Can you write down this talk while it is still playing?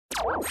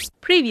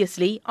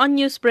Previously on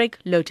Newsbreak,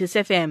 Lotus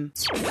FM.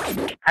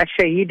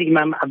 Shaheed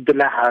Imam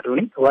Abdullah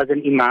Haron was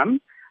an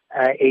imam,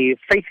 a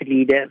faith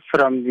leader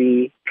from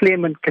the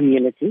Claremont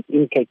community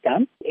in Cape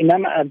Town.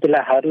 Imam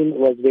Abdullah Haron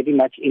was very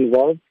much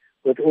involved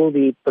with all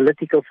the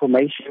political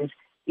formations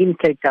in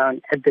Cape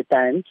Town at the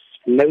time,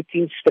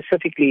 noting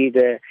specifically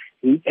the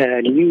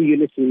New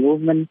Unity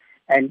Movement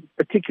and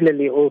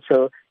particularly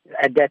also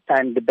at that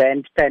time the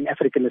banned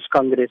Pan-Africanist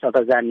Congress of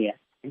Azania.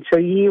 And so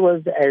he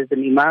was, as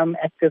an imam,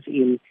 active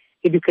in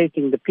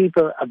educating the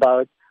people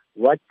about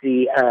what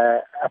the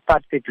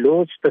apartheid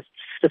laws,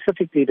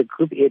 specifically the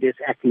Group Areas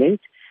Act, meant.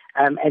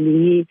 And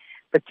he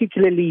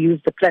particularly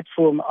used the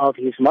platform of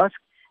his mosque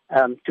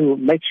to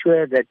make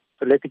sure that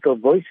political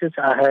voices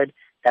are heard,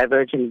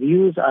 divergent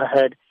views are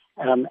heard,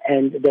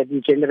 and that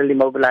we generally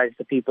mobilize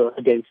the people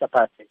against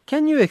apartheid.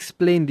 Can you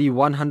explain the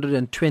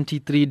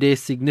 123-day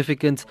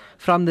significance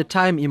from the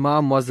time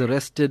Imam was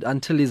arrested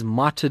until his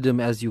martyrdom,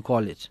 as you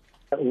call it?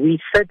 We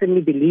certainly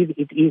believe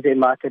it is a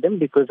martyrdom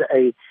because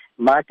a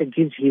martyr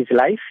gives his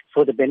life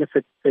for the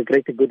benefit, the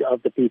greater good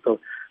of the people.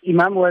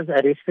 Imam was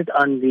arrested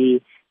on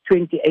the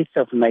 28th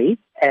of May,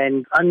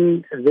 and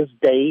on this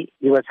day,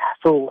 he was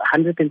for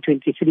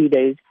 123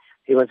 days,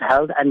 he was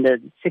held under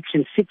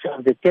Section 6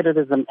 of the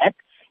Terrorism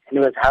Act, and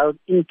he was held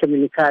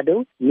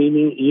incommunicado,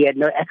 meaning he had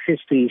no access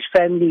to his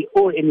family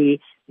or any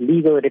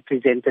legal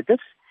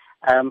representatives.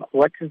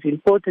 What is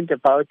important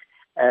about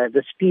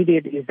this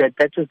period is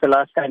that was the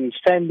last time his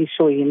family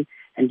saw him,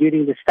 and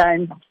during this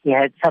time he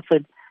had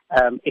suffered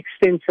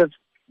extensive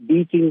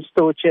beatings,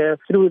 torture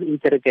through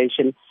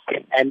interrogation,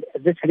 and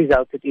this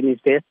resulted in his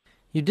death.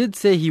 You did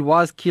say he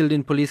was killed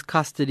in police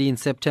custody in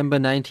September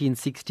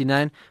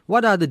 1969.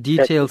 What are the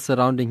details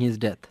surrounding his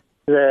death?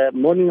 The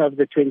morning of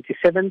the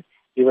 27th,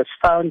 he was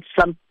found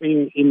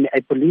slumping in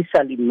a police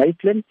cell in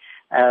Maitland.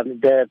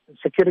 The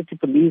security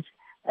police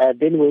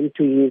then went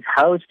to his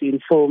house to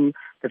inform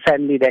the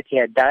family that he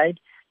had died.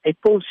 A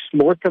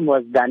post-mortem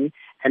was done,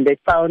 and they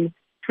found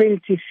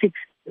 26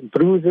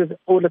 bruises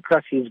all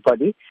across his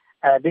body.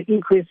 The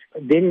inquest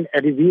then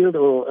revealed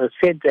or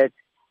said that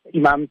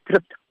Imam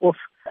tripped off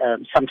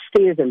some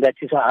stairs, and that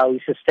is how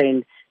he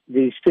sustained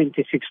these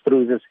 26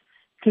 bruises.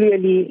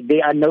 Clearly,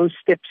 there are no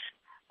steps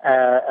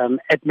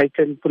at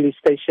Maitland Police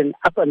Station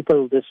up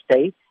until this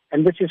day,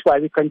 and this is why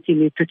we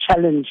continue to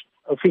challenge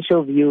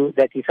official view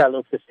that he fell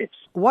off the steps.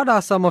 What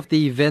are some of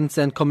the events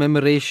and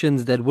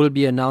commemorations that will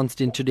be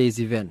announced in today's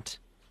event?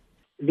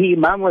 The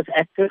Imam was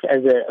active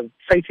as a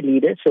faith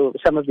leader, so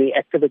some of the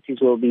activities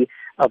will be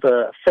of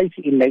a faith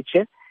in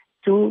nature.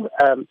 Two,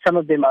 some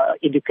of them are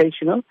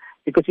educational,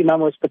 because Imam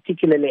was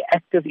particularly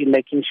active in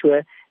making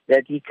sure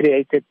that he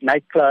created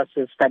night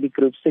classes, study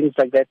groups, things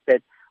like that,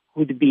 that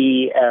would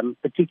be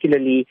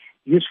particularly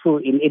useful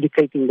in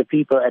educating the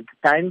people at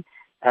the time.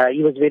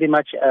 He was very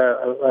much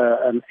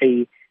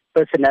a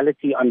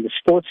personality on the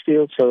sports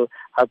field, so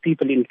how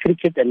people in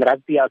cricket and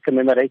rugby are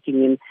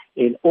commemorating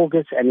in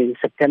August and in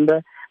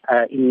September.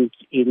 In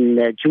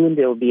June,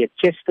 there will be a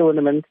chess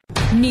tournament.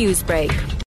 Newsbreak.